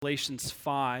Galatians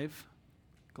 5.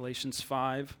 And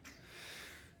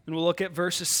we'll look at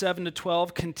verses 7 to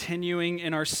 12, continuing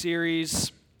in our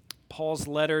series, Paul's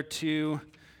letter to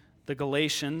the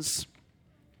Galatians.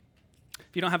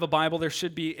 If you don't have a Bible, there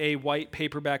should be a white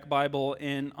paperback Bible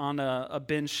on a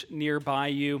bench nearby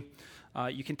you.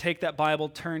 You can take that Bible,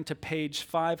 turn to page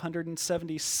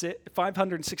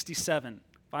 567.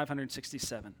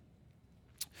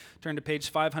 Turn to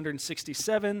page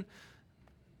 567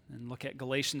 and look at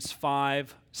Galatians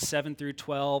 5, 7 through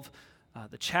 12.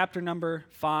 The chapter number,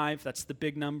 5, that's the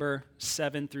big number.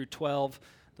 7 through 12,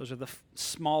 those are the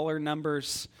smaller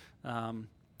numbers,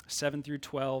 7 through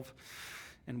 12.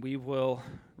 And we will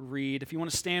read. If you want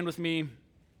to stand with me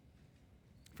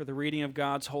for the reading of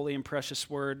God's holy and precious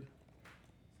word,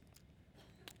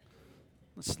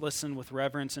 let's listen with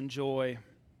reverence and joy.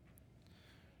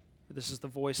 For this is the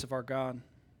voice of our God.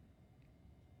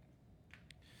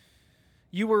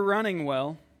 You were running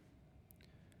well.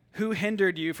 Who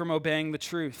hindered you from obeying the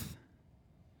truth?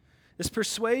 This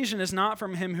persuasion is not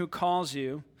from him who calls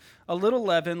you. A little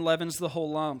leaven leavens the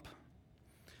whole lump.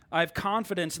 I have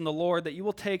confidence in the Lord that you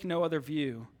will take no other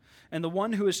view, and the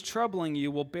one who is troubling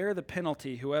you will bear the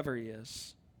penalty, whoever he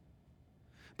is.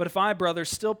 But if I,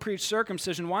 brothers, still preach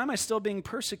circumcision, why am I still being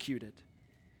persecuted?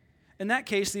 In that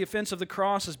case, the offense of the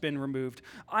cross has been removed.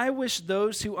 I wish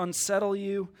those who unsettle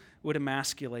you would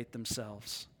emasculate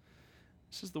themselves.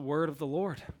 This is the word of the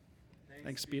Lord.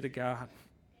 Thanks be to God.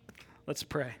 Let's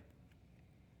pray.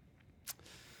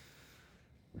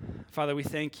 Father, we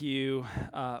thank you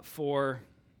for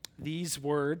these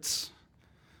words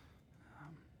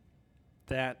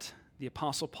that the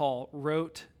Apostle Paul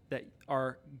wrote, that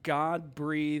are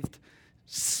God-breathed,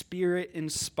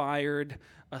 Spirit-inspired,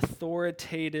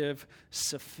 authoritative,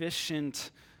 sufficient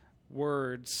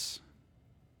words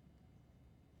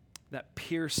that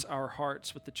pierce our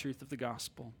hearts with the truth of the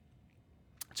gospel.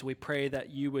 So we pray that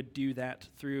you would do that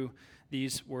through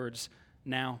these words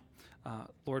now.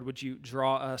 Lord, would you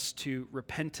draw us to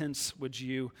repentance? Would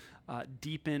you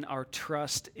deepen our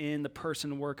trust in the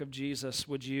person and work of Jesus?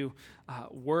 Would you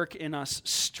work in us,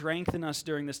 strengthen us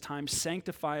during this time,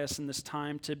 sanctify us in this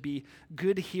time to be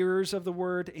good hearers of the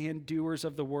word and doers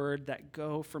of the word that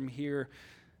go from here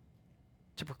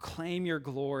to proclaim your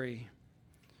glory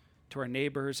to our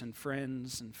neighbors and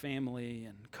friends and family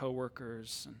and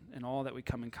coworkers and all that we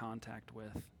come in contact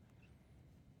with.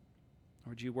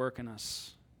 Lord, you work in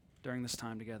us during this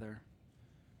time together.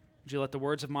 Would you let the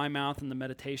words of my mouth and the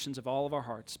meditations of all of our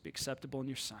hearts be acceptable in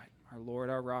your sight, our Lord,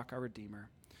 our rock, our Redeemer.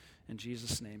 In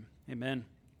Jesus' name, amen.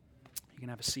 You can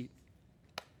have a seat.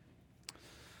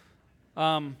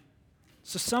 So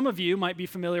some of you might be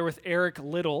familiar with Eric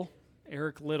Liddell.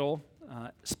 Eric Liddell,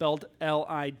 spelled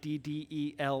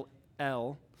Liddell.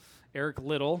 Eric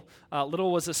Liddell.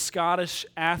 Liddell was a Scottish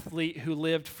athlete who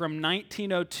lived from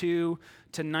 1902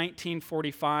 to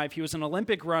 1945. He was an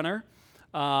Olympic runner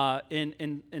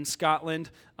in Scotland,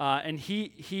 and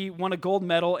he won a gold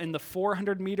medal in the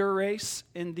 400-meter race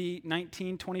in the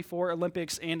 1924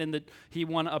 Olympics, and he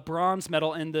won a bronze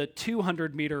medal in the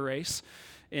 200-meter race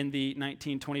in the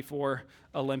 1924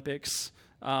 Olympics.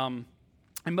 And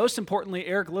most importantly,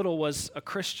 Eric Liddell was a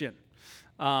Christian.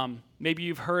 Maybe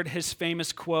you've heard his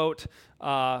famous quote,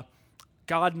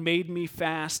 God made me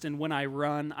fast, and when I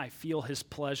run, I feel his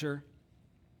pleasure.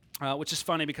 Which is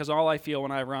funny because all I feel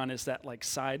when I run is that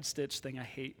side stitch thing. I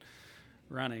hate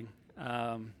running.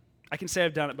 I can say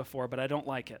I've done it before, but I don't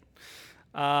like it.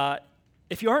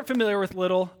 If you aren't familiar with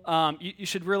Liddell, you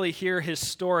should really hear his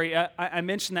story. I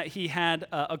mentioned that he had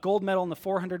a gold medal in the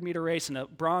 400-meter race and a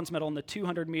bronze medal in the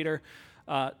 200-meter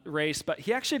race, but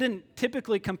he actually didn't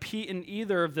typically compete in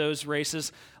either of those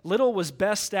races. Liddell was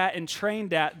best at and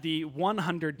trained at the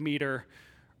 100-meter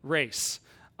race.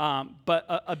 But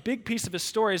a big piece of his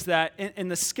story is that in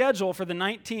the schedule for the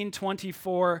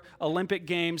 1924 Olympic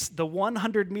Games, the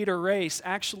 100-meter race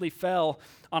actually fell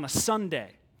on a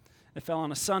Sunday. It fell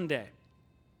on a Sunday.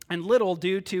 And Liddell,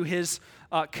 due to his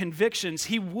convictions,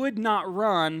 he would not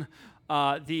run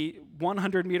the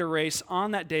 100-meter race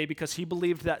on that day because he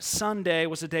believed that Sunday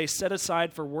was a day set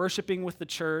aside for worshiping with the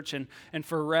church and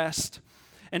for rest.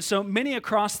 And so many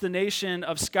across the nation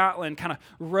of Scotland kind of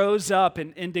rose up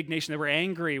in indignation. They were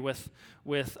angry with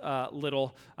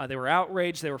Liddell. They were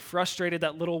outraged. They were frustrated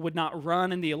that Liddell would not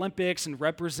run in the Olympics and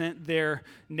represent their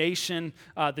nation.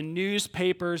 The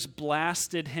newspapers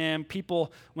blasted him.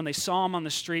 People, when they saw him on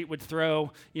the street, would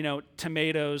throw,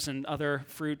 tomatoes and other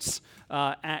fruits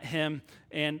at him.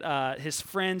 And his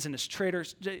friends and his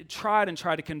traders tried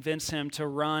to convince him to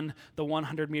run the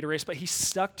 100-meter race, but he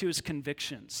stuck to his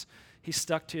convictions. he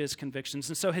stuck to his convictions.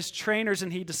 And so his trainers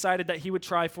and he decided that he would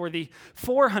try for the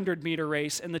 400-meter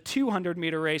race and the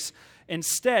 200-meter race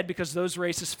instead, because those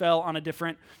races fell on a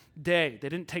different day. They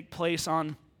didn't take place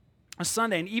on a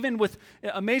Sunday. And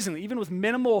amazingly, even with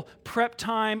minimal prep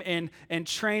time and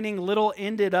training, Little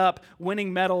ended up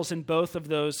winning medals in both of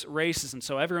those races. And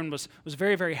so everyone was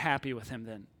very, very happy with him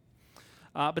then.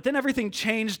 But then everything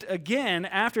changed again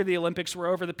after the Olympics were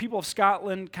over. The people of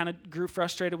Scotland kind of grew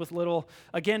frustrated with Little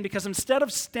again, because instead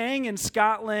of staying in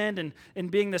Scotland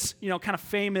and being this, kind of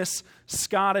famous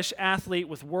Scottish athlete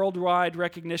with worldwide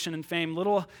recognition and fame,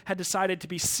 Little had decided to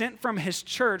be sent from his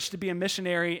church to be a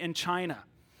missionary in China.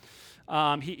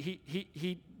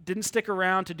 He didn't stick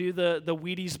around to do the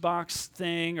Wheaties box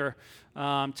thing or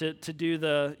to do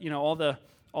the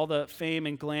all the fame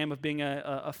and glam of being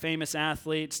a famous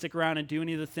athlete, stick around and do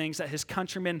any of the things that his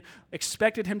countrymen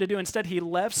expected him to do. Instead, he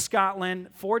left Scotland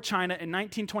for China in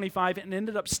 1925 and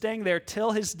ended up staying there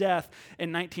till his death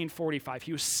in 1945.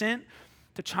 He was sent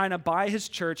to China by his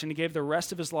church, and he gave the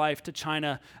rest of his life to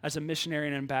China as a missionary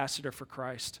and ambassador for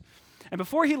Christ. And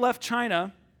before he left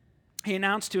China, he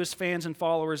announced to his fans and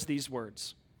followers these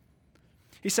words.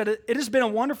 He said, "It has been a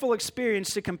wonderful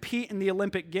experience to compete in the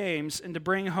Olympic Games and to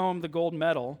bring home the gold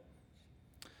medal.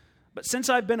 But since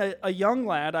I've been a young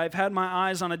lad, I've had my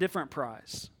eyes on a different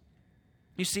prize.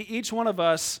 You see, each one of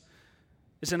us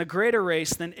is in a greater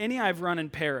race than any I've run in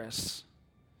Paris.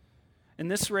 And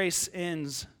this race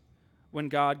ends when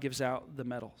God gives out the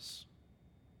medals."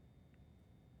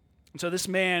 And so this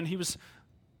man, he was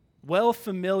well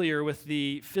familiar with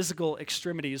the physical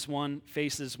extremities one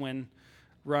faces when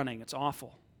running. It's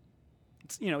awful.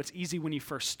 It's easy when you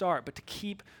first start, but to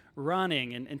keep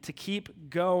running and to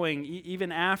keep going,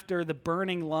 even after the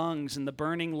burning lungs and the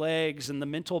burning legs and the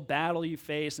mental battle you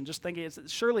face, and just thinking,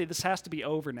 surely this has to be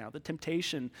over now, the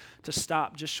temptation to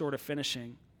stop just short of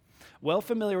finishing. Well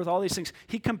familiar with all these things,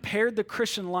 he compared the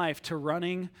Christian life to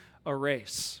running a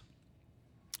race.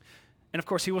 And of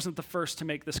course, he wasn't the first to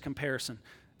make this comparison.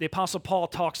 The Apostle Paul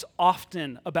talks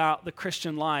often about the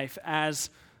Christian life as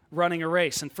running a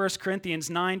race. In 1 Corinthians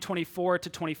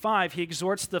 9:24-25, he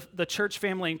exhorts the church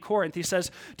family in Corinth. He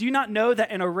says, "Do you not know that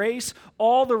in a race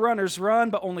all the runners run,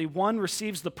 but only one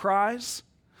receives the prize?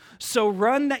 So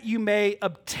run that you may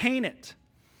obtain it.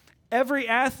 Every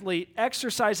athlete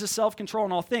exercises self-control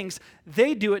in all things.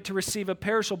 They do it to receive a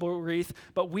perishable wreath,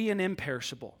 but we an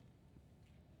imperishable."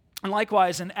 And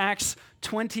likewise, in Acts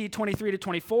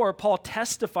 20:23-24, Paul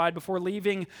testified before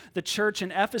leaving the church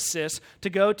in Ephesus to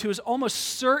go to his almost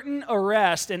certain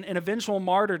arrest and eventual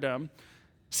martyrdom,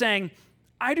 saying,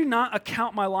 "I do not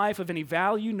account my life of any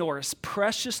value, nor as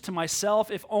precious to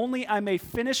myself, if only I may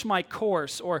finish my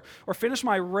course or finish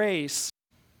my race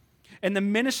and the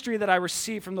ministry that I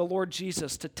received from the Lord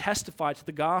Jesus to testify to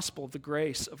the gospel of the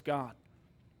grace of God."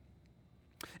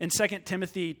 In 2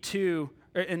 Timothy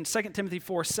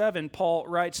 4:7, Paul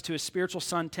writes to his spiritual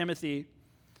son Timothy,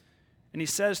 and he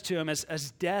says to him,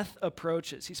 as death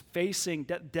approaches, he's facing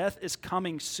death is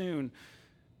coming soon,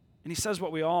 and he says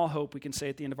what we all hope we can say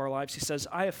at the end of our lives. He says,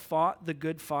 "I have fought the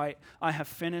good fight, I have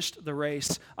finished the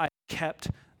race, I have kept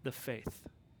the faith."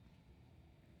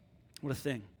 What a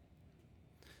thing.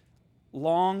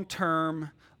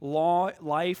 Long-term,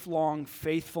 lifelong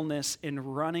faithfulness in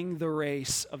running the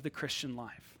race of the Christian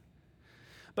life.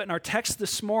 But in our text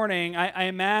this morning, I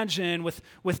imagine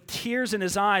with tears in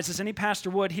his eyes, as any pastor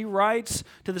would, he writes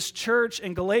to this church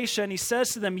in Galatia, and he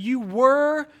says to them, "You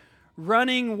were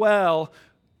running well.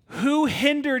 Who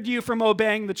hindered you from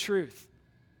obeying the truth?"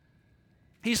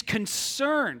 He's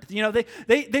concerned.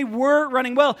 They were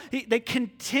running well.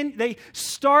 They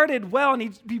started well,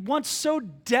 and he wants so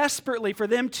desperately for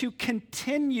them to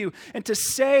continue and to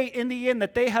say in the end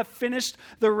that they have finished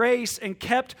the race and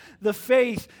kept the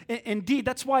faith. Indeed,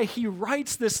 that's why he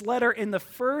writes this letter in the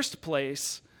first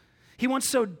place. He wants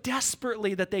so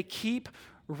desperately that they keep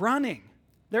running.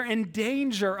 They're in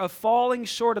danger of falling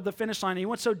short of the finish line. He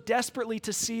wants so desperately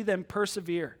to see them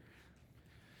persevere.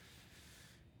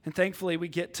 And thankfully, we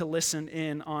get to listen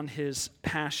in on his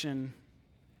passion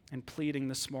and pleading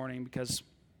this morning, because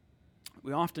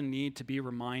we often need to be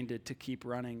reminded to keep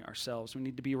running ourselves. We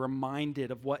need to be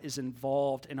reminded of what is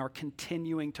involved in our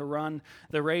continuing to run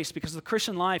the race, because the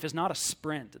Christian life is not a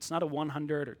sprint. It's not a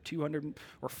 100 or 200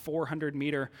 or 400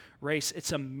 meter race.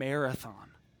 It's a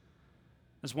marathon.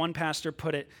 As one pastor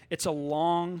put it, it's a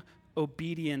long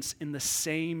obedience in the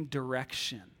same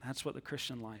direction. That's what the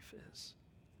Christian life is.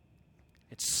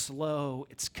 It's slow,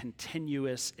 it's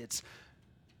continuous, it's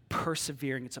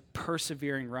persevering. It's a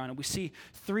persevering run. And we see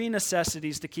three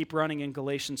necessities to keep running in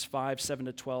Galatians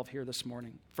 5:7-12 here this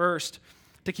morning. First,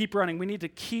 To keep running, we need to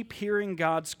keep hearing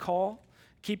God's call,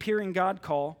 keep hearing God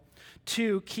call.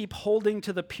 2, keep holding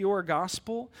to the pure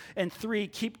gospel. And 3,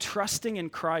 keep trusting in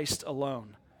Christ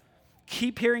alone.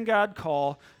 Keep hearing God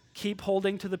call, keep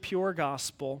holding to the pure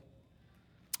gospel,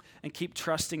 and keep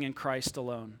trusting in Christ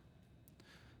alone.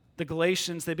 The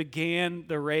Galatians, they began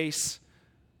the race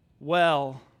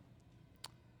well,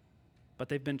 but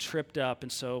they've been tripped up,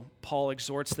 and so Paul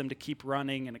exhorts them to keep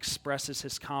running and expresses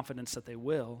his confidence that they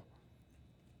will.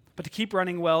 But to keep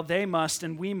running well, they must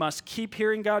and we must keep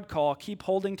hearing God call, keep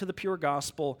holding to the pure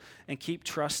gospel, and keep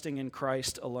trusting in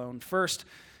Christ alone. First,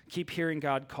 keep hearing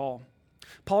God call.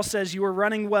 Paul says, you are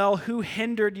running well. Who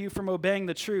hindered you from obeying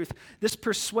the truth? This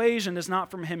persuasion is not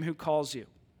from him who calls you.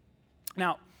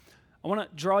 Now, I want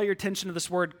to draw your attention to this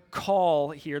word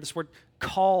call here. This word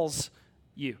calls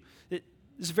you.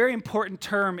 It's a very important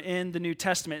term in the New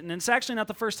Testament, and it's actually not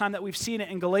the first time that we've seen it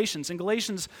in Galatians. In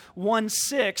Galatians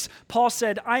 1:6, Paul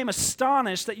said, I am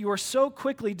astonished that you are so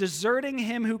quickly deserting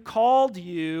him who called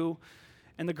you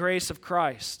in the grace of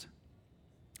Christ.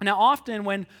 Now, often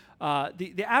when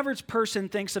the average person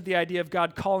thinks of the idea of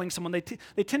God calling someone, they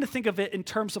tend to think of it in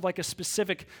terms of like a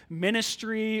specific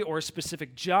ministry or a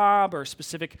specific job or a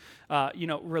specific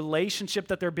relationship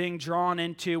that they're being drawn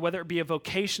into, whether it be a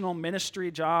vocational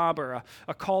ministry job or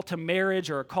a call to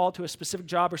marriage or a call to a specific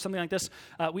job or something like this.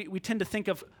 We tend to think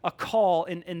of a call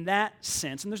in that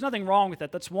sense, and there's nothing wrong with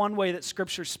that. That's one way that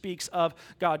Scripture speaks of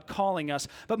God calling us.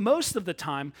 But most of the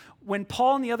time, when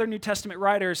Paul and the other New Testament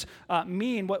writers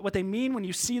mean, what they mean when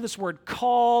you see this word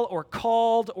call or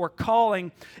called or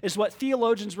calling is what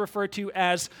theologians refer to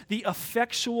as the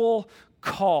effectual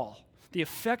call, the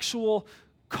effectual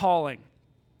calling.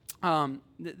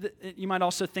 You might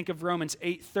also think of Romans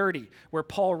 8:30, where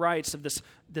Paul writes of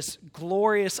this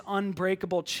glorious,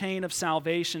 unbreakable chain of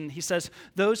salvation. He says,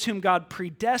 those whom God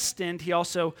predestined, he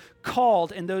also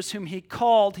called, and those whom he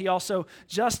called, he also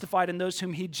justified, and those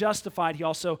whom he justified, he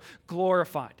also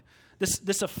glorified.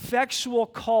 This effectual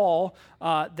call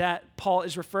that Paul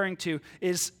is referring to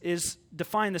is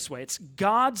defined this way. It's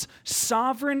God's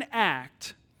sovereign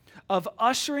act of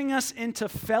ushering us into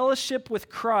fellowship with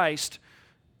Christ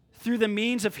through the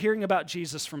means of hearing about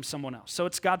Jesus from someone else. So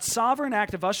it's God's sovereign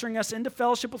act of ushering us into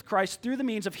fellowship with Christ through the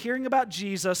means of hearing about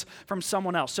Jesus from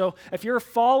someone else. So if you're a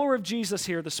follower of Jesus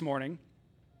here this morning,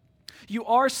 you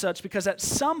are such because at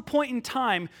some point in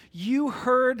time you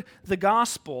heard the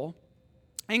gospel,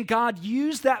 and God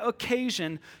used that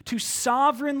occasion to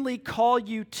sovereignly call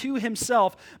you to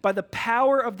himself by the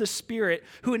power of the Spirit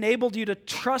who enabled you to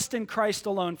trust in Christ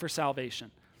alone for salvation.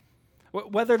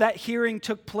 Whether that hearing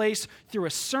took place through a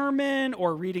sermon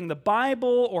or reading the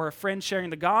Bible or a friend sharing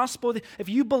the gospel, if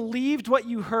you believed what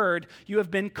you heard, you have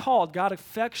been called. God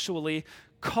effectually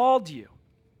called you.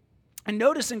 And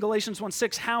notice in Galatians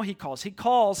 1:6 how he calls. He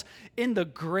calls in the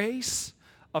grace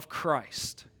of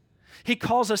Christ. He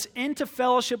calls us into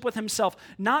fellowship with himself,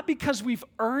 not because we've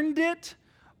earned it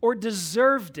or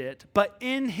deserved it, but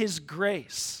in his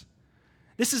grace.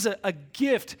 This is a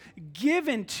gift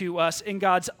given to us in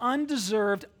God's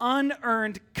undeserved,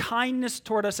 unearned kindness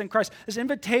toward us in Christ. This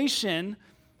invitation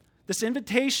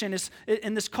is,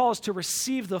 and this call is to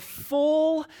receive the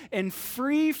full and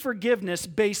free forgiveness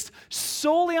based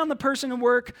solely on the person and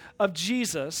work of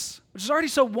Jesus, which is already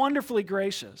so wonderfully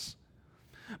gracious.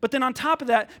 But then on top of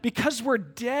that, because we're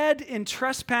dead in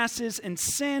trespasses and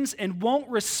sins and won't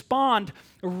respond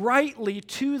rightly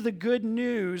to the good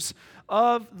news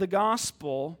of the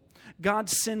gospel, God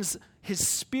sends his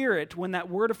Spirit when that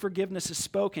word of forgiveness is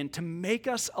spoken to make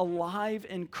us alive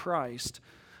in Christ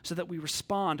so that we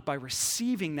respond by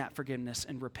receiving that forgiveness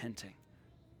and repenting.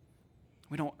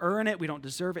 We don't earn it. We don't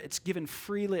deserve it. It's given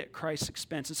freely at Christ's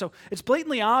expense. And so it's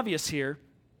blatantly obvious here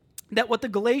that what the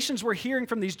Galatians were hearing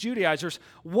from these Judaizers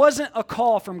wasn't a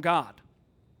call from God.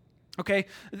 Okay?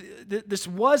 This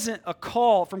wasn't a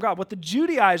call from God. What the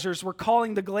Judaizers were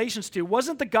calling the Galatians to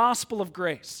wasn't the gospel of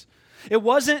grace. It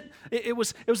was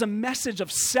a message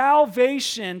of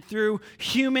salvation through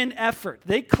human effort.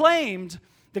 They claimed,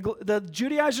 the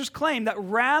Judaizers claimed that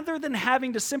rather than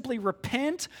having to simply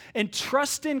repent and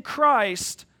trust in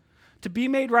Christ to be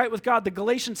made right with God, the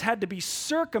Galatians had to be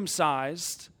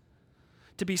circumcised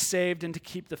to be saved and to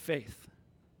keep the faith.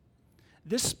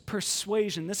 This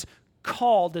persuasion, this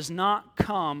call does not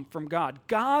come from God.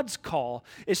 God's call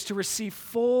is to receive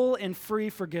full and free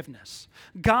forgiveness.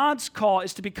 God's call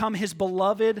is to become his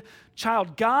beloved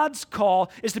child. God's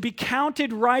call is to be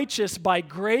counted righteous by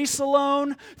grace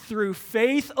alone, through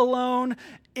faith alone,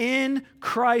 in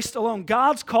Christ alone.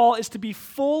 God's call is to be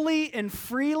fully and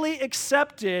freely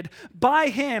accepted by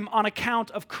him on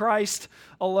account of Christ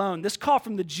alone. This call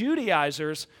from the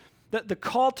Judaizers The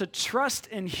call to trust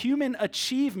in human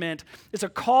achievement is a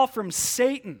call from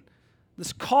Satan.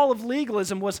 This call of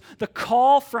legalism was the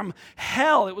call from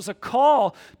hell. It was a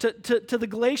call to the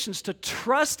Galatians to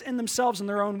trust in themselves and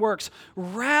their own works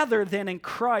rather than in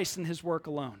Christ and his work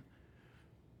alone.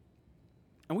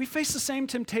 And we face the same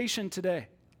temptation today,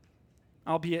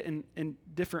 albeit in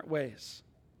different ways.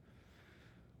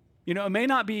 You know, it may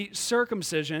not be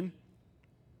circumcision,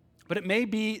 but it may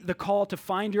be the call to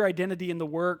find your identity in the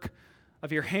work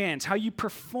of your hands, how you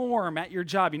perform at your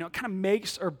job. You know, it kind of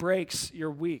makes or breaks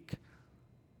your week.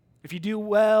 If you do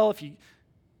well, if you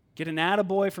get an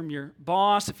attaboy from your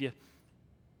boss, if you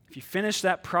finish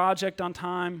that project on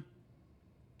time,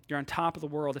 you're on top of the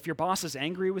world. If your boss is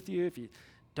angry with you, if you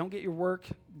don't get your work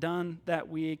done that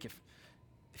week, if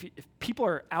people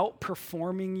are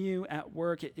outperforming you at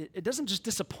work, it doesn't just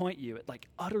disappoint you, it like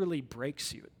utterly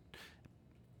breaks you. It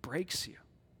breaks you.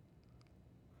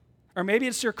 Or maybe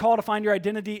it's your call to find your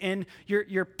identity in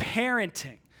your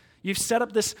parenting. You've set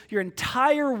up your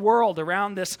entire world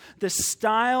around this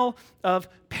style of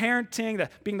parenting,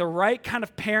 being the right kind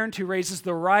of parent who raises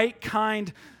the right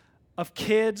kind of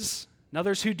kids. And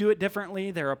others who do it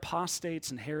differently, they're apostates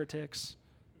and heretics.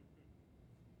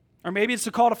 Or maybe it's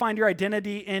the call to find your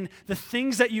identity in the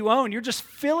things that you own. You're just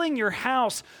filling your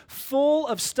house full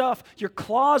of stuff, your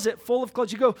closet full of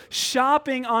clothes. You go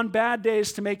shopping on bad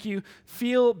days to make you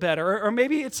feel better. Or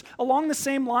maybe it's along the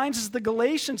same lines as the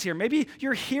Galatians here. Maybe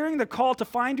you're hearing the call to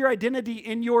find your identity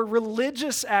in your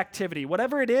religious activity,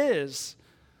 whatever it is.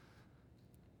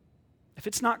 If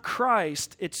it's not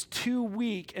Christ, it's too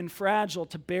weak and fragile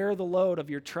to bear the load of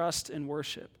your trust and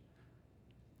worship.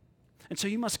 And so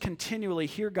you must continually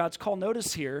hear God's call.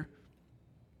 Notice here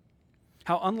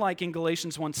how unlike in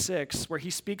Galatians 1:6, where he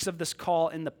speaks of this call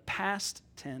in the past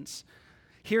tense,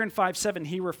 here in 5:7,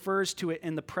 he refers to it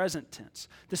in the present tense.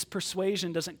 This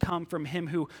persuasion doesn't come from him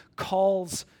who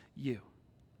calls you.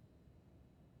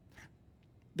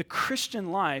 The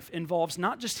Christian life involves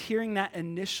not just hearing that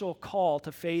initial call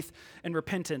to faith and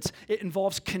repentance. It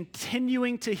involves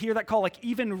continuing to hear that call, like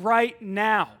even right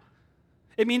now.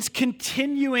 It means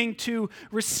continuing to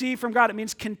receive from God. It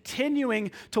means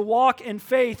continuing to walk in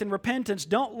faith and repentance.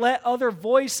 Don't let other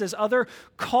voices, other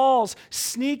calls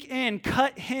sneak in,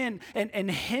 cut in, and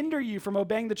hinder you from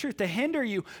obeying the truth, to hinder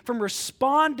you from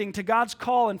responding to God's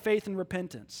call in faith and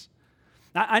repentance.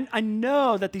 Now, I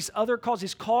know that these other calls,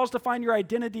 these calls to find your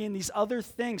identity in these other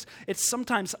things, it's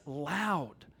sometimes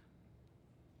loud.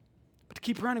 But to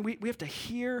keep running, we have to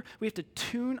hear, we have to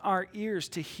tune our ears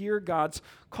to hear God's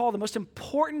call. The most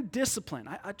important discipline,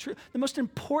 the most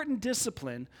important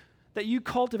discipline that you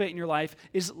cultivate in your life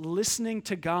is listening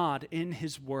to God in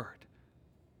his word.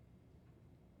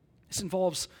 This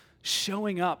involves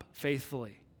showing up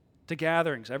faithfully to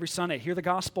gatherings every Sunday. Hear the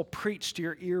gospel preached to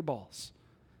your earballs.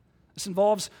 This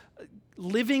involves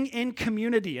living in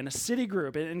community, in a city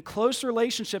group, in close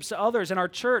relationships to others in our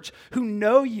church who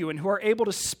know you and who are able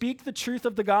to speak the truth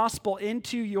of the gospel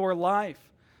into your life.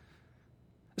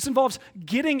 This involves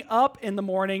getting up in the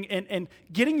morning and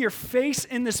getting your face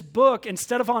in this book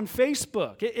instead of on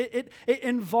Facebook. It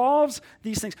involves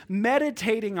these things,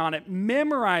 meditating on it,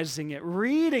 memorizing it,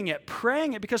 reading it,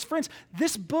 praying it, because friends,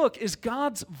 this book is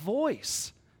God's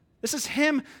voice. This is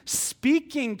him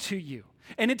speaking to you.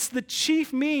 And it's the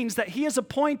chief means that he has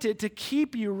appointed to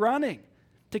keep you running,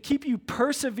 to keep you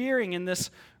persevering in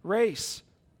this race.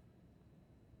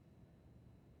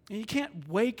 And you can't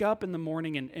wake up in the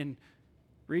morning and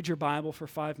read your Bible for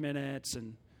 5 minutes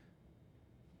and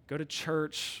go to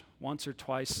church once or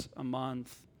twice a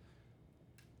month,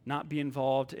 not be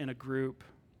involved in a group,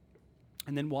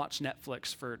 and then watch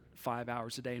Netflix for 5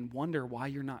 hours a day and wonder why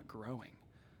you're not growing.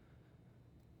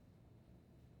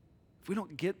 If we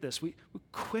don't get this, we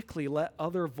quickly let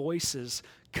other voices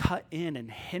cut in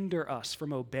and hinder us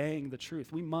from obeying the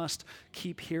truth. We must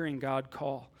keep hearing God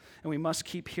call. And we must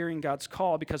keep hearing God's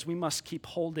call because we must keep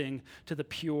holding to the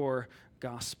pure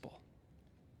gospel.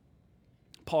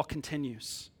 Paul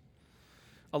continues.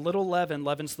 A little leaven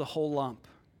leavens the whole lump.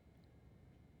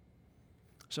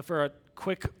 So for a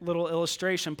quick little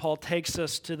illustration, Paul takes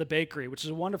us to the bakery, which is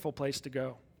a wonderful place to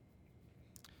go.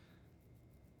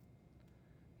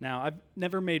 Now, I've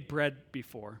never made bread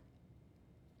before,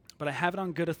 but I have it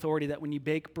on good authority that when you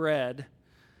bake bread,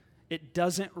 it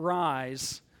doesn't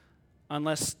rise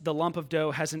unless the lump of dough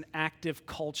has an active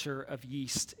culture of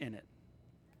yeast in it.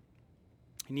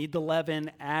 You need the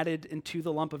leaven added into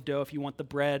the lump of dough if you want the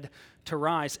bread to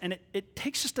rise. And it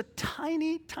takes just a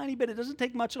tiny, tiny bit. It doesn't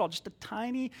take much at all. Just a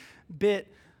tiny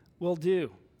bit will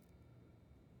do.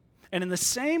 And in the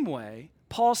same way,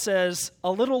 Paul says,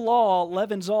 a little law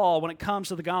leavens all when it comes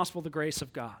to the gospel of the grace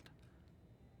of God.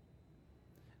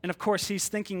 And of course, he's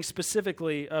thinking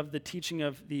specifically of the teaching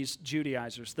of these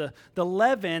Judaizers. The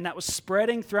leaven that was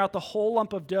spreading throughout the whole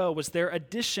lump of dough was their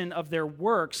addition of their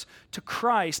works to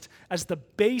Christ as the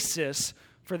basis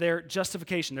for their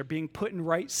justification. They're being put in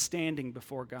right standing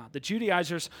before God. The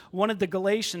Judaizers wanted the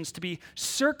Galatians to be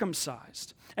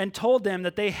circumcised and told them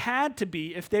that they had to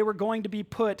be if they were going to be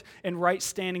put in right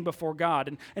standing before God.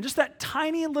 And just that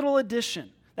tiny little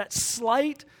addition, that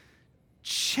slight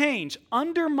change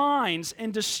undermines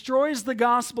and destroys the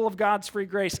gospel of God's free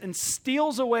grace and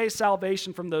steals away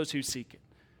salvation from those who seek it.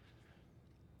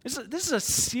 This is a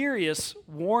serious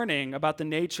warning about the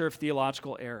nature of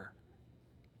theological error.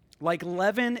 Like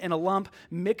leaven in a lump,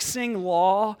 mixing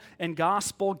law and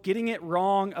gospel, getting it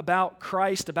wrong about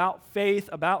Christ, about faith,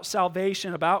 about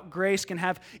salvation, about grace can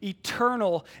have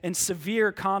eternal and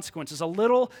severe consequences. A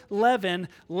little leaven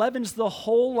leavens the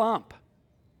whole lump.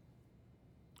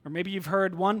 Or maybe you've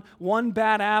heard one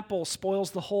bad apple spoils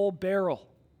the whole barrel.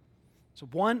 So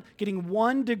getting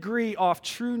 1 degree off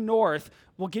true north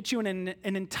will get you in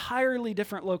an entirely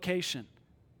different location.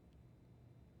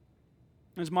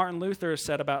 As Martin Luther has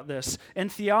said about this, in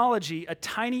theology, a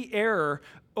tiny error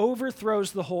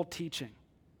overthrows the whole teaching.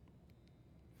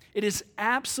 It is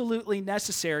absolutely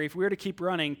necessary, if we are to keep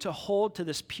running, to hold to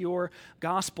this pure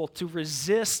gospel, to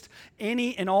resist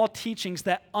any and all teachings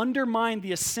that undermine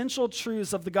the essential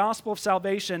truths of the gospel of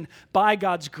salvation by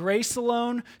God's grace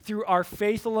alone, through our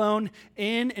faith alone,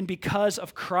 in and because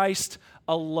of Christ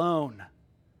alone.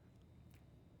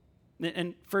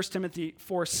 In 1 Timothy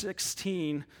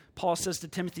 4:16, Paul says to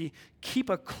Timothy, keep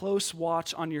a close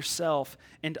watch on yourself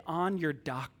and on your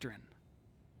doctrine.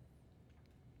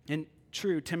 And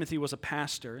true, Timothy was a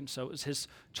pastor, and so it was his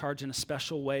charge in a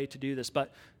special way to do this.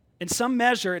 But in some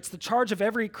measure, it's the charge of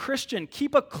every Christian.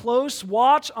 Keep a close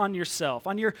watch on yourself,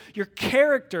 on your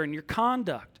character and your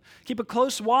conduct. Keep a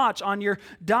close watch on your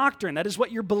doctrine. That is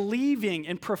what you're believing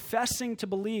and professing to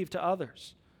believe to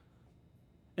others.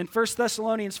 In 1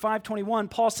 Thessalonians 5:21,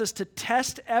 Paul says to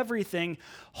test everything,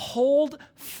 hold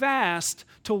fast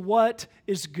to what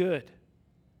is good.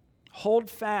 Hold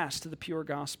fast to the pure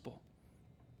gospel.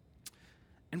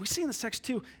 And we see in this text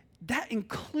too, that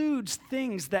includes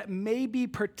things that may be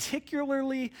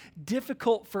particularly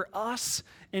difficult for us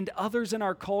and others in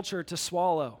our culture to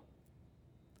swallow.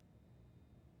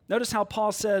 Notice how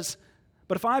Paul says,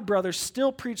 but if I, brothers,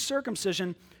 still preach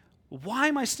circumcision, why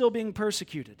am I still being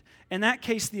persecuted? In that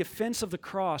case, the offense of the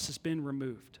cross has been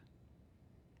removed.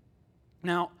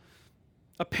 Now,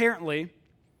 apparently,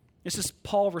 this is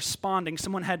Paul responding.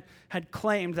 Someone had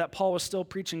claimed that Paul was still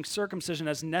preaching circumcision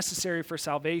as necessary for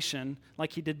salvation,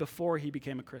 like he did before he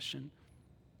became a Christian.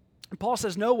 And Paul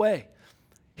says, no way.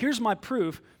 Here's my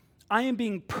proof. I am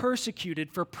being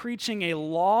persecuted for preaching a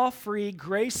law-free,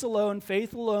 grace alone,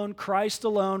 faith alone, Christ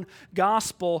alone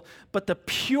gospel, but the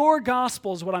pure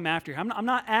gospel is what I'm after. I'm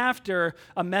not after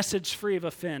a message free of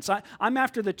offense. I'm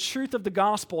after the truth of the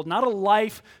gospel, not a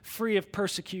life free of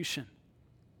persecution.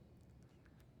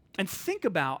 And think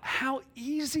about how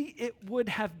easy it would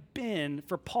have been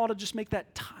for Paul to just make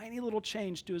that tiny little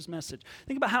change to his message.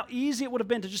 Think about how easy it would have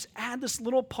been to just add this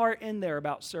little part in there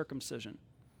about circumcision.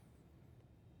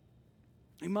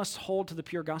 We must hold to the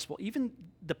pure gospel, even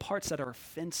the parts that are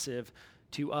offensive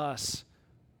to us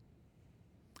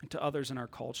and to others in our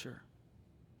culture.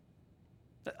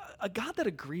 A God that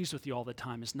agrees with you all the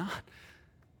time is not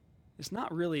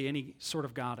really any sort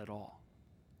of God at all.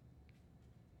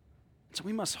 So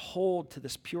we must hold to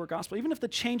this pure gospel, even if the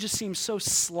changes seem so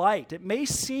slight. It may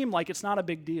seem like it's not a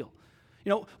big deal. You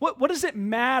know, what does it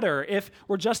matter if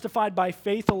we're justified by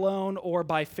faith alone or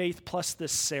by faith plus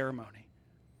this ceremony?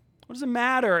 What does it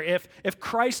matter if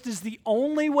Christ is the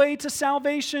only way to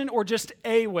salvation or just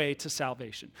a way to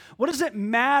salvation? What does it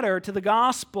matter to the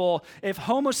gospel if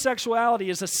homosexuality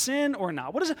is a sin or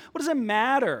not? What does it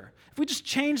matter? If we just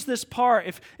change this part,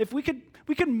 if we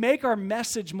could make our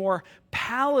message more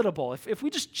palatable. If we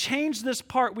just change this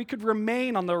part, we could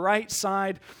remain on the right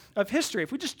side of history.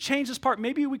 If we just change this part,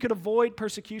 maybe we could avoid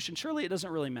persecution. Surely it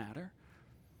doesn't really matter.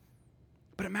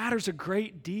 But it matters a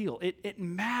great deal. It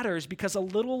matters because a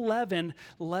little leaven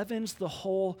leavens the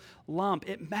whole lump.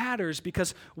 It matters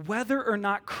because whether or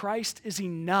not Christ is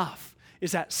enough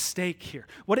is at stake here.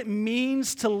 What it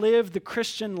means to live the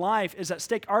Christian life is at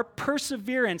stake. Our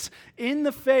perseverance in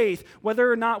the faith,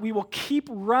 whether or not we will keep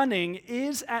running,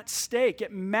 is at stake.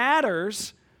 It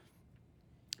matters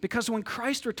because when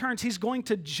Christ returns, he's going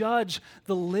to judge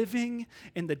the living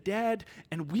and the dead,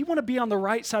 and we want to be on the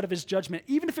right side of his judgment,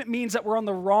 even if it means that we're on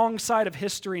the wrong side of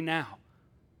history now.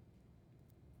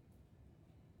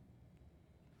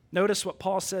 Notice what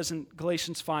Paul says in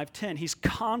Galatians 5:10. He's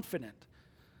confident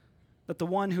that the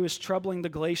one who is troubling the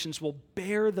Galatians will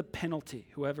bear the penalty,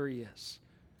 whoever he is.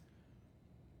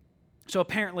 So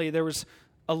apparently there was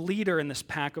a leader in this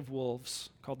pack of wolves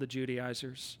called the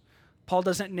Judaizers. Paul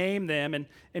doesn't name them, and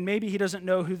maybe he doesn't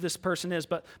know who this person is,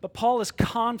 but Paul is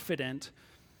confident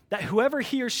that whoever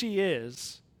he or she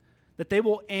is, that they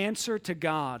will answer to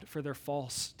God for their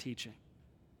false teaching.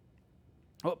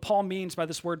 What Paul means by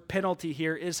this word penalty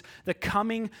here is the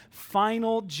coming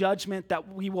final judgment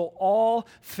that we will all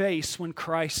face when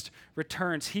Christ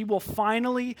returns. He will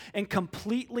finally and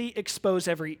completely expose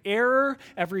every error,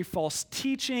 every false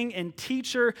teaching and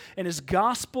teacher, and his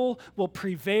gospel will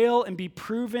prevail and be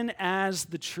proven as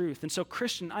the truth. And so,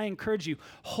 Christian, I encourage you,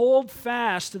 hold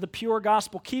fast to the pure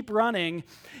gospel, keep running,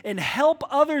 and help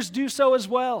others do so as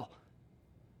well.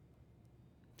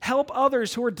 Help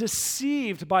others who are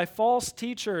deceived by false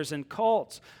teachers and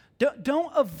cults.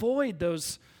 Don't avoid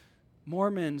those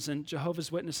Mormons and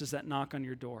Jehovah's Witnesses that knock on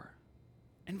your door.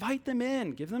 Invite them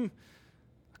in. Give them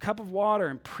a cup of water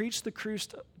and preach the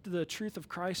truth of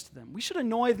Christ to them. We should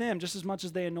annoy them just as much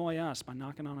as they annoy us by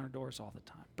knocking on our doors all the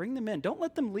time. Bring them in. Don't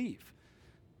let them leave.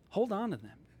 Hold on to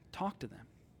them. Talk to them.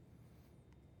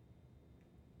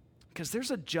 Because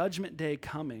there's a judgment day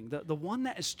coming. The one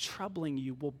that is troubling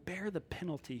you will bear the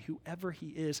penalty, whoever he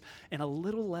is, and a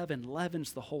little leaven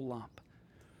leavens the whole lump.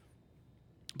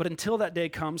 But until that day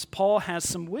comes, Paul has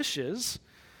some wishes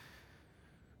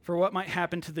for what might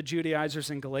happen to the Judaizers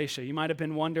in Galatia. You might have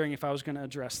been wondering if I was going to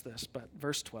address this, but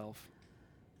verse 12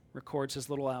 records his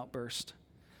little outburst.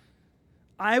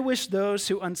 I wish those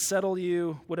who unsettle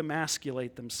you would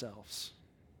emasculate themselves.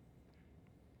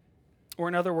 Or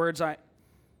in other words, I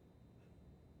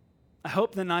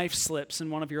hope the knife slips in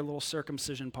one of your little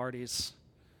circumcision parties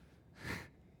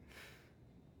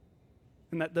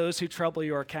and that those who trouble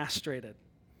you are castrated.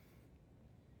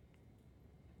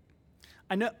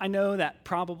 I know that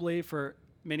probably for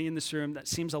many in this room that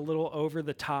seems a little over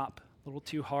the top, a little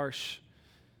too harsh.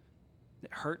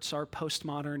 It hurts our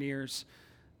postmodern ears.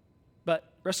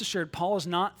 But rest assured, Paul is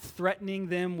not threatening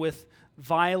them with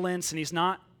violence, and he's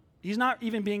not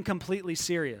even being completely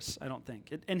serious, I don't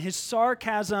think. In his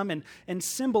sarcasm and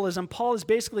symbolism, Paul is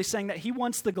basically saying that he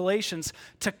wants the Galatians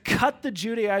to cut the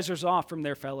Judaizers off from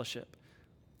their fellowship.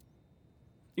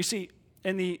 You see,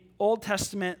 in the Old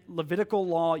Testament Levitical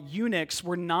law, eunuchs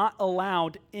were not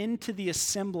allowed into the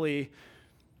assembly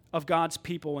of God's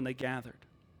people when they gathered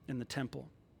in the temple.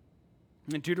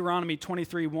 And Deuteronomy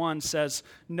 23:1 says,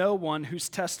 "No one whose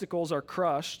testicles are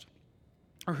crushed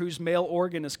or whose male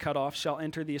organ is cut off shall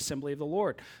enter the assembly of the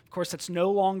Lord." Of course, that's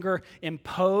no longer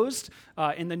imposed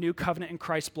in the new covenant in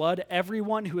Christ's blood.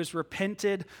 Everyone who has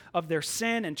repented of their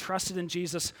sin and trusted in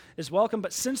Jesus is welcome.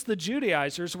 But since the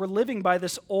Judaizers were living by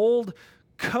this old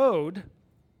code,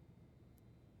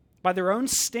 by their own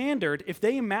standard, if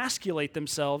they emasculate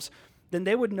themselves, then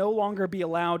they would no longer be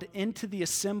allowed into the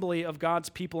assembly of God's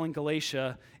people in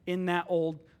Galatia in that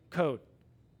old code.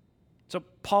 So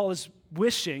Paul is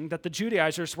wishing that the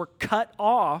Judaizers were cut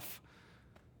off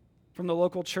from the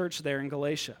local church there in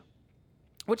Galatia,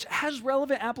 which has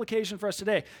relevant application for us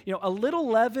today. You know, a little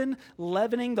leaven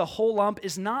leavening the whole lump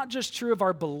is not just true of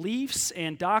our beliefs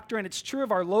and doctrine, it's true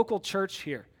of our local church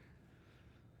here.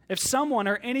 If someone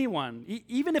or anyone,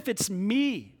 even if it's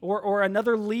me or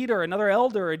another leader, another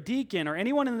elder, or a deacon, or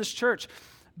anyone in this church,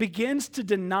 begins to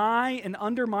deny and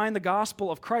undermine the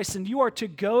gospel of Christ, and you are to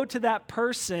go to that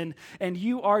person and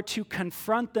you are to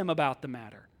confront them about the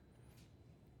matter.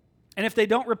 And if they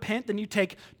don't repent, then you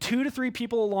take 2 to 3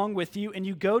 people along with you and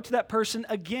you go to that person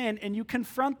again and you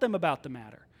confront them about the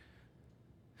matter.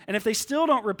 And if they still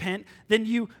don't repent, then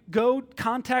you go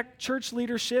contact church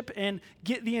leadership and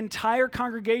get the entire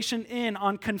congregation in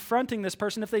on confronting this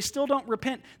person. If they still don't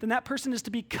repent, then that person is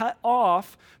to be cut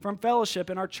off from fellowship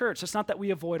in our church. It's not that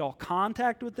we avoid all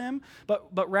contact with them,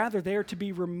 but rather they are to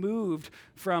be removed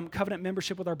from covenant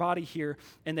membership with our body here,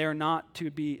 and they are not to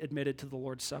be admitted to the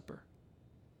Lord's Supper.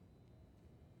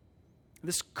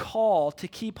 This call to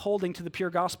keep holding to the pure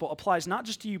gospel applies not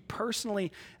just to you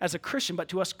personally as a Christian, but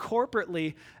to us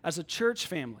corporately as a church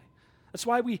family. That's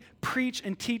why we preach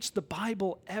and teach the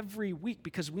Bible every week,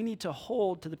 because we need to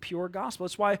hold to the pure gospel.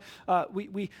 That's why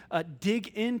we dig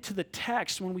into the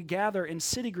text when we gather in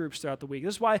city groups throughout the week.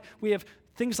 This is why we have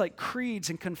things like creeds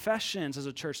and confessions as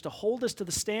a church to hold us to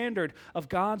the standard of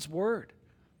God's word.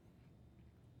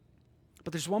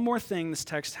 But there's one more thing this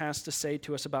text has to say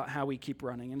to us about how we keep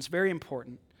running, and it's very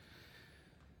important.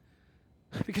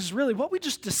 Because really, what we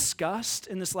just discussed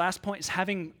in this last point is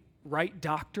having right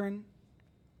doctrine,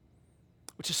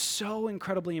 which is so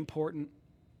incredibly important.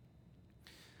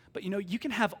 But you know, you can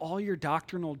have all your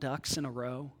doctrinal ducks in a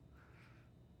row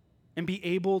and be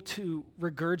able to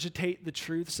regurgitate the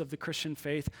truths of the Christian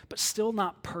faith, but still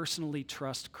not personally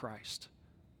trust Christ.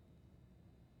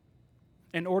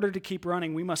 In order to keep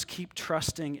running, we must keep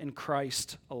trusting in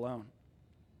Christ alone.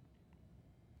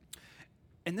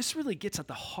 And this really gets at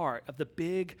the heart of the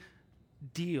big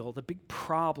deal, the big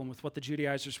problem with what the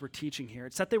Judaizers were teaching here.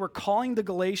 It's that they were calling the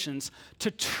Galatians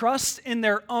to trust in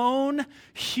their own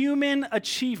human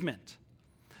achievement.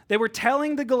 They were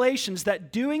telling the Galatians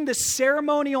that doing the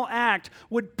ceremonial act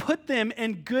would put them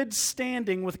in good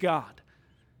standing with God.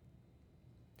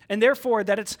 And therefore,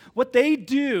 that it's what they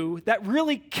do that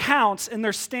really counts in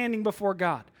their standing before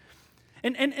God.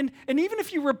 And even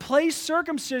if you replace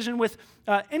circumcision with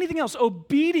anything else,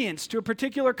 obedience to a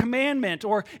particular commandment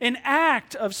or an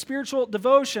act of spiritual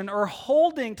devotion or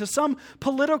holding to some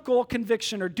political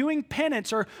conviction or doing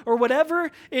penance or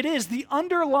whatever it is, the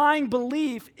underlying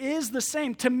belief is the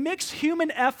same. To mix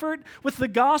human effort with the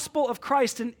gospel of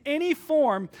Christ in any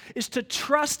form is to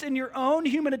trust in your own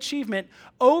human achievement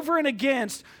over and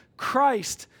against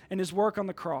Christ and his work on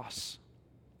the cross.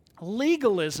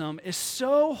 Legalism is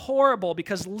so horrible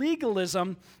because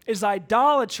legalism is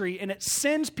idolatry and it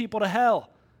sends people to hell.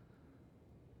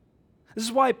 This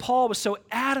is why Paul was so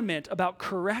adamant about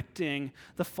correcting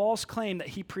the false claim that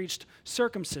he preached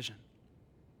circumcision.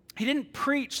 He didn't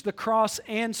preach the cross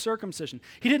and circumcision.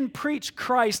 He didn't preach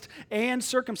Christ and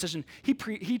circumcision. He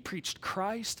preached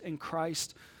Christ and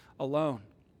Christ alone.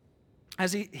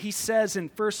 As he says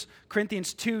in 1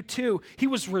 Corinthians 2:2, he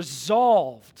was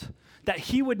resolved that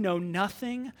he would know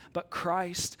nothing but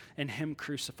Christ and him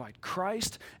crucified.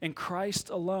 Christ and Christ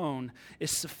alone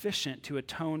is sufficient to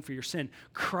atone for your sin.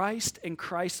 Christ and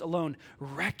Christ alone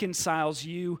reconciles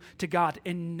you to God,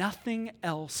 and nothing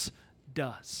else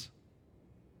does.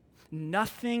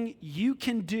 Nothing you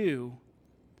can do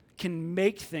can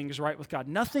make things right with God.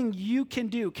 Nothing you can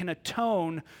do can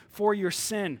atone for your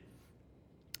sin.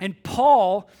 And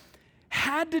Paul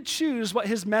had to choose what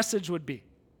his message would be.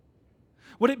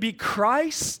 Would it be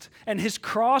Christ and his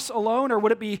cross alone, or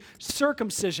would it be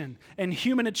circumcision and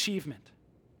human achievement?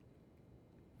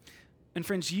 And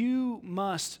friends, you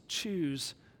must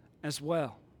choose as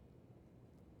well.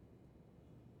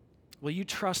 Will you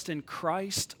trust in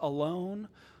Christ alone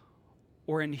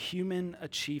or in human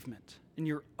achievement, in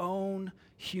your own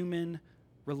human,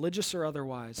 religious or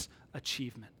otherwise,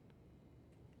 achievement?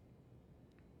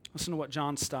 Listen to what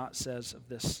John Stott says of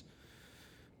this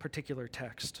particular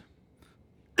text.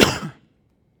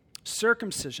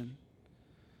 Circumcision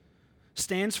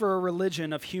stands for a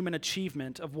religion of human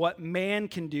achievement, of what man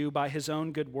can do by his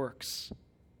own good works.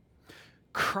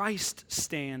 Christ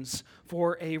stands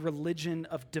for a religion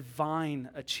of divine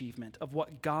achievement, of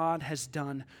what God has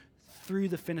done through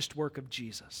the finished work of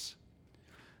Jesus.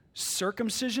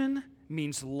 Circumcision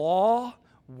means law,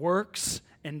 works,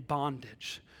 and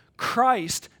bondage.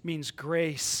 Christ means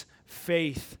grace,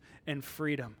 faith, and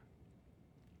freedom.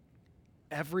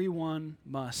 Everyone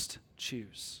must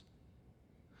choose.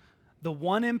 The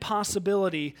one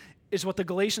impossibility is what the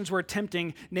Galatians were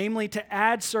attempting, namely to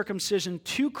add circumcision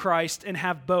to Christ and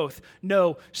have both.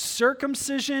 No,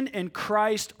 circumcision and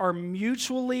Christ are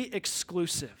mutually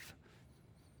exclusive.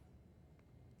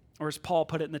 Or as Paul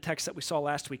put it in the text that we saw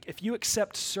last week, if you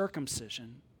accept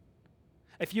circumcision,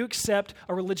 if you accept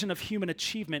a religion of human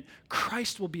achievement,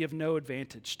 Christ will be of no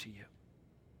advantage to you.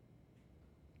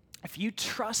 If you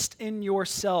trust in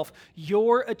yourself,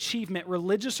 your achievement,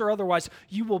 religious or otherwise,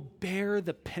 you will bear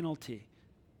the penalty.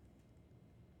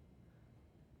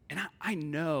 And I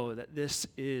know that this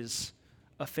is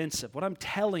offensive. What I'm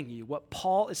telling you, what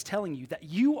Paul is telling you, that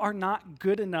you are not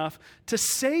good enough to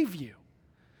save you.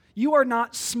 You are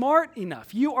not smart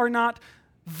enough. You are not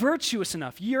virtuous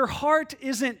enough. Your heart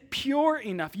isn't pure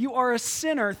enough. You are a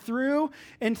sinner through,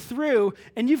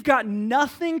 and you've got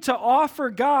nothing to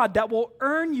offer God that will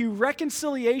earn you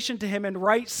reconciliation to him and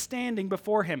right standing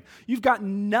before him. You've got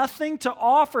nothing to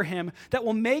offer him that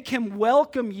will make him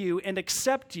welcome you and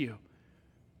accept you.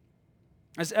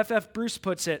 As F.F. Bruce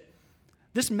puts it,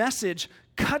 this message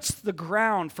cuts the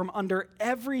ground from under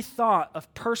every thought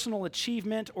of personal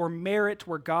achievement or merit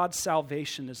where God's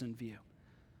salvation is in view.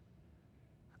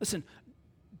 Listen,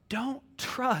 don't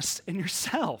trust in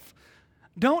yourself.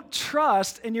 Don't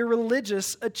trust in your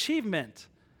religious achievement.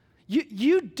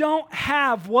 You don't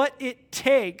have what it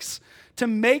takes to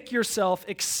make yourself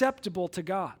acceptable to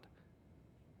God.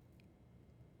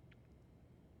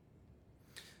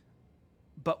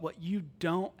 But what you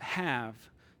don't have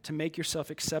to make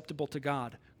yourself acceptable to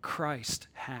God, Christ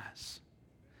has.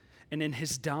 And in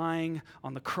his dying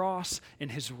on the cross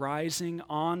and his rising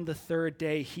on the third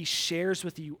day, he shares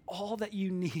with you all that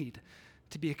you need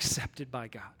to be accepted by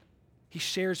God. He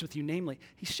shares with you, namely,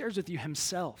 he shares with you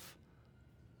himself.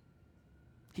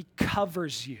 He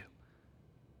covers you.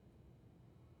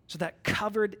 So that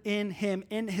covered in him,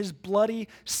 in his bloody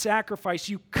sacrifice,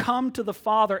 you come to the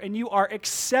Father and you are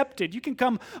accepted. You can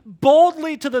come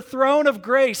boldly to the throne of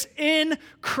grace in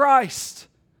Christ.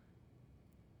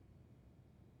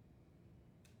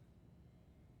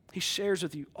 He shares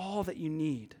with you all that you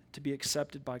need to be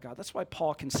accepted by God. That's why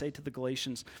Paul can say to the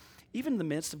Galatians, even in the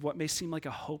midst of what may seem like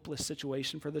a hopeless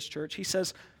situation for this church, he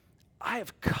says, I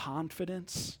have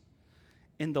confidence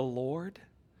in the Lord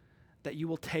that you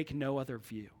will take no other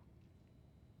view.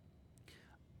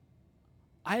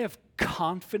 I have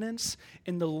confidence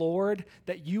in the Lord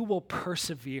that you will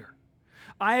persevere.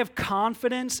 I have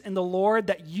confidence in the Lord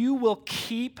that you will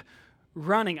keep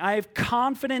running. I have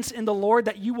confidence in the Lord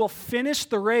that you will finish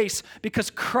the race because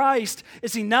Christ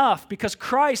is enough, because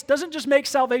Christ doesn't just make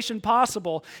salvation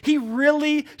possible, he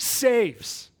really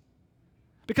saves.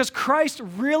 Because Christ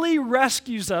really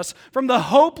rescues us from the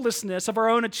hopelessness of our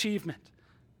own achievement.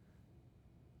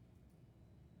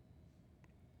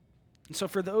 And so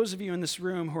for those of you in this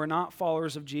room who are not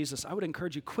followers of Jesus, I would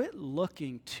encourage you, quit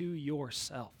looking to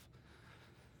yourself.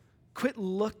 Quit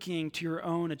looking to your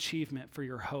own achievement for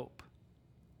your hope.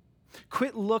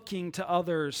 Quit looking to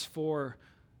others for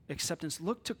acceptance.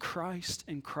 Look to Christ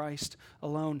and Christ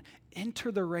alone.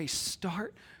 Enter the race.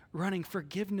 Start running.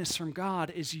 Forgiveness from God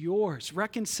is yours.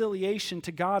 Reconciliation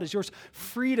to God is yours.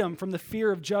 Freedom from the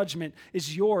fear of judgment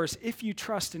is yours if you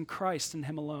trust in Christ and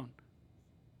him alone.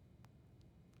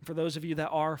 For those of you that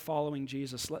are following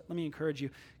Jesus, let me encourage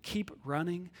you, keep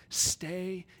running,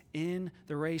 stay in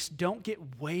the race. Don't get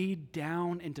weighed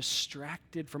down and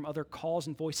distracted from other calls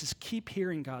and voices. Keep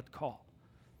hearing God call.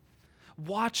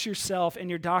 Watch yourself and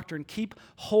your doctrine. Keep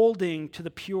holding to the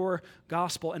pure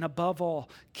gospel. And above all,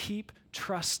 keep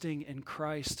trusting in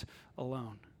Christ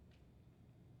alone.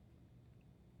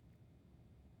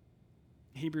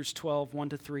 Hebrews 12,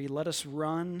 1-3, let us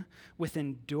run with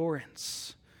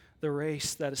endurance the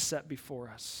race that is set before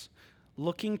us,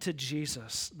 looking to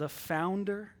Jesus, the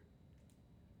founder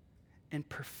and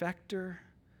perfecter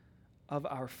of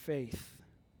our faith,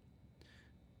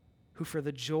 who for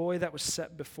the joy that was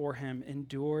set before him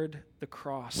endured the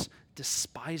cross,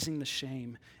 despising the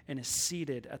shame, and is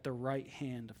seated at the right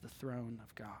hand of the throne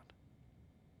of God.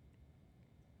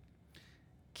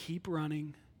 Keep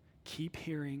running, keep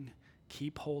hearing,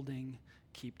 keep holding,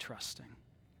 keep trusting.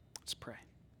 Let's pray.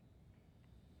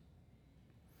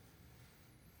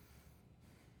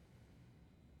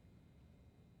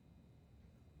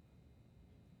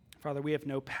 Father, we have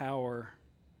no power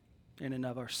in and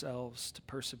of ourselves to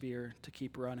persevere, to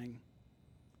keep running.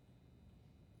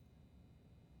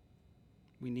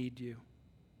 We need you.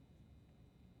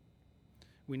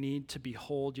 We need to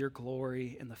behold your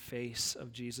glory in the face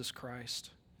of Jesus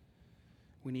Christ.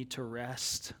 We need to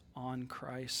rest on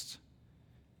Christ.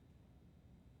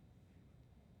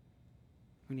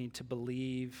 We need to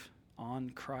believe on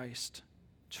Christ,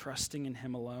 trusting in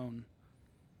him alone.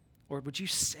 Lord, would you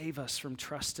save us from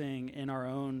trusting in our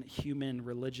own human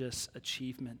religious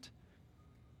achievement?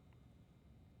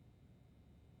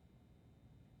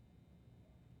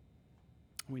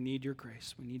 We need your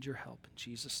grace. We need your help. In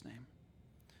Jesus' name,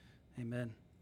 amen.